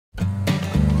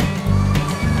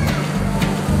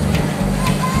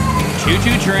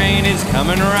Choo-choo train is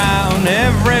coming around,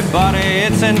 everybody,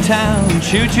 it's in town.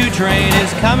 Choo-choo train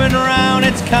is coming around,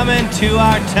 it's coming to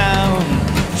our town.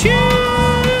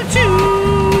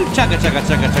 Choo-choo,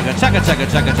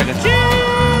 chugga-chugga-chugga-chugga-chugga-chugga-chugga-chugga,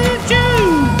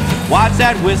 choo-choo. Watch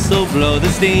that whistle blow the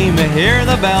steam, hear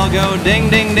the bell go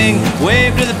ding-ding-ding.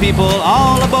 Wave to the people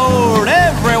all aboard,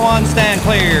 everyone stand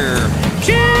clear.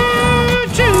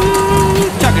 Choo-choo,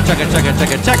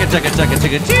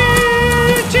 chugga-chugga-chugga-chugga-chugga-chugga-chugga,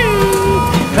 choo-choo.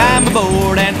 Climb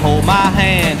aboard and hold my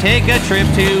hand, take a trip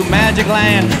to Magic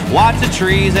Land. Watch the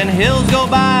trees and hills go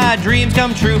by, dreams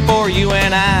come true for you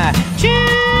and I.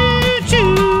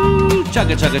 Choo-choo,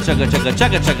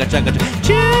 chugga-chugga-chugga-chugga-chugga-chugga-chugga,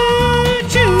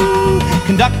 choo-choo.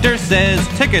 Conductor says,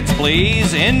 tickets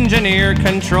please. Engineer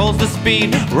controls the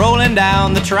speed, rolling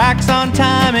down the tracks on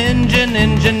time.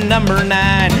 Engine number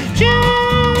 9.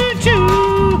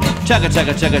 Choo-choo,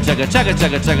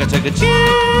 chugga-chugga-chugga-chugga-chugga-chugga-chugga,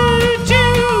 choo-choo.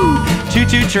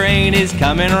 Choo-choo train is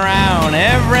coming around,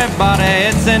 everybody,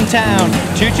 it's in town.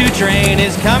 Choo-choo train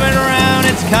is coming around,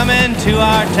 it's coming to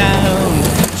our town.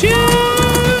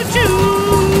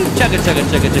 Choo-choo,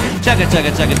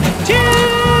 chugga-chugga-chugga-chugga-chugga-chugga,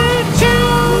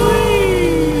 choo-choo.